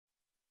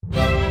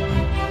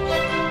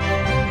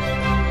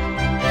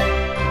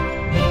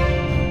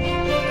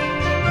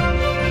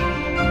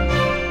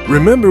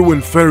Remember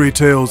when fairy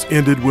tales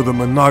ended with a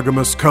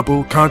monogamous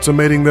couple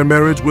consummating their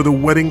marriage with a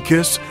wedding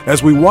kiss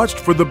as we watched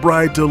for the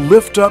bride to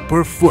lift up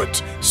her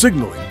foot,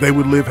 signaling they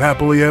would live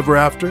happily ever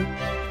after?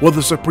 Well,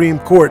 the Supreme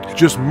Court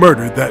just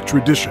murdered that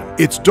tradition.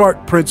 Its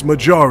Dark Prince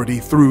majority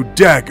threw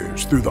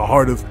daggers through the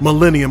heart of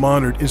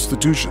millennium-honored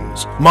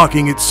institutions,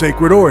 mocking its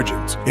sacred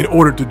origins in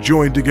order to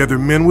join together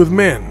men with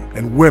men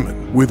and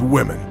women with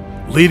women.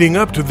 Leading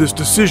up to this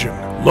decision,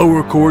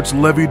 lower courts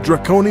levied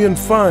draconian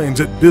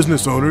fines at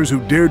business owners who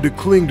dared to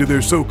cling to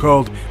their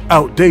so-called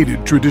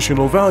outdated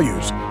traditional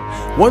values.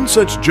 One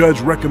such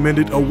judge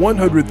recommended a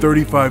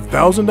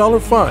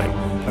 $135,000 fine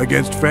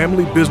against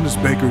family business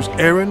bakers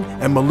Aaron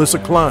and Melissa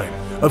Klein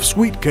of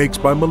Sweet Cakes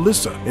by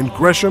Melissa in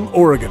Gresham,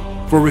 Oregon,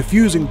 for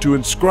refusing to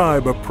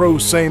inscribe a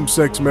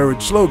pro-same-sex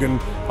marriage slogan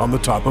on the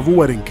top of a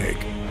wedding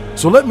cake.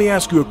 So let me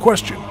ask you a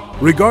question.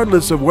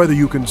 Regardless of whether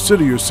you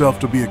consider yourself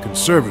to be a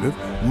conservative,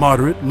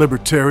 moderate,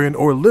 libertarian,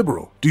 or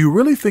liberal, do you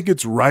really think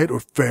it's right or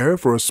fair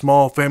for a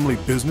small family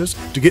business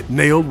to get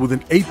nailed with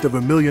an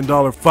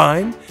 $800,000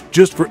 fine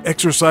just for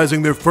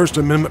exercising their First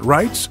Amendment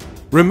rights?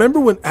 Remember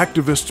when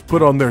activists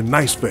put on their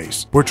nice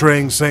face,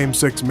 portraying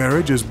same-sex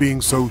marriage as being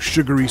so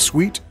sugary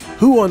sweet?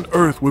 Who on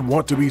earth would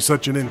want to be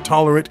such an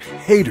intolerant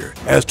hater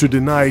as to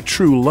deny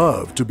true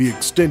love to be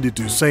extended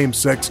to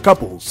same-sex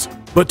couples?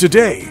 But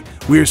today,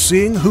 we are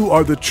seeing who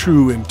are the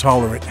true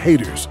intolerant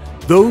haters,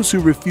 those who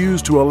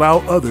refuse to allow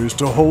others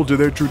to hold to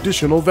their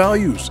traditional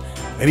values,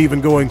 and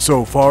even going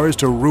so far as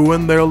to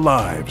ruin their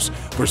lives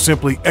for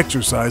simply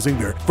exercising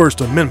their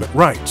First Amendment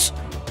rights.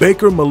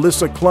 Baker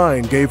Melissa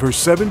Klein gave her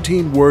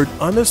 17-word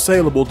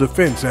unassailable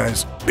defense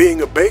as,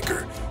 "Being a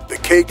baker, the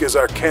cake is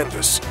our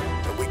canvas,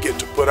 and we get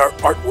to put our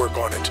artwork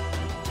on it."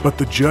 But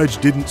the judge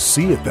didn't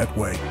see it that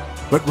way.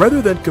 But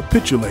rather than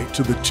capitulate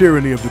to the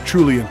tyranny of the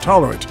truly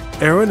intolerant,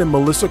 Aaron and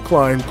Melissa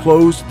Klein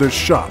closed their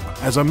shop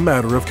as a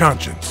matter of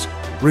conscience.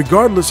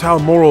 Regardless how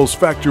morals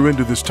factor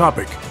into this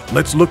topic,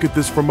 let's look at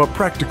this from a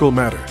practical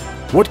matter.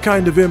 What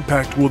kind of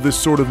impact will this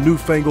sort of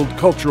newfangled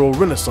cultural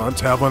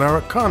renaissance have on our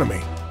economy?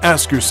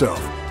 Ask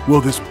yourself,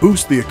 will this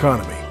boost the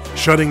economy,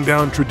 shutting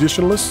down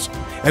traditionalists?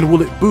 And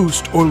will it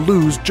boost or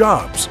lose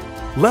jobs?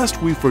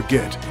 Lest we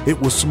forget, it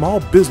was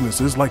small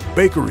businesses like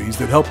bakeries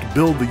that helped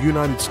build the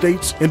United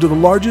States into the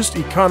largest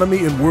economy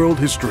in world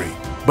history.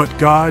 But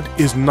God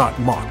is not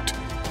mocked.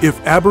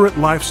 If aberrant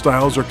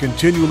lifestyles are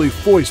continually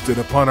foisted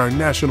upon our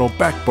national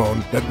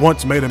backbone that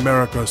once made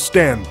America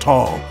stand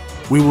tall,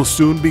 we will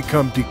soon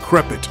become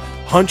decrepit,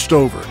 hunched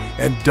over,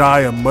 and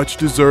die a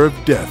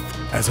much-deserved death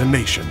as a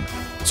nation.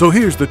 So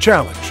here's the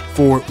challenge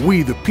for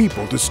we the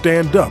people to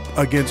stand up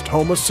against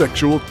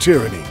homosexual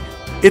tyranny.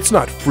 It's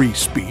not free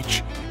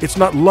speech. It's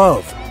not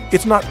love.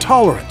 It's not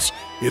tolerance.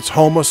 It's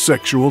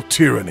homosexual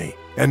tyranny.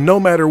 And no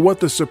matter what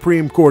the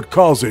Supreme Court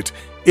calls it,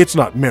 it's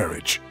not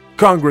marriage.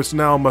 Congress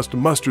now must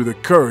muster the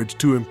courage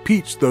to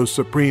impeach those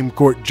Supreme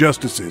Court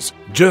justices,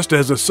 just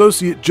as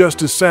Associate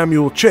Justice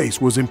Samuel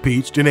Chase was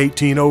impeached in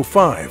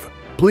 1805.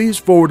 Please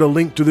forward a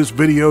link to this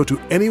video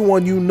to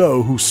anyone you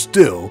know who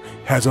still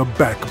has a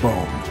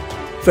backbone.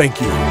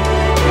 Thank you.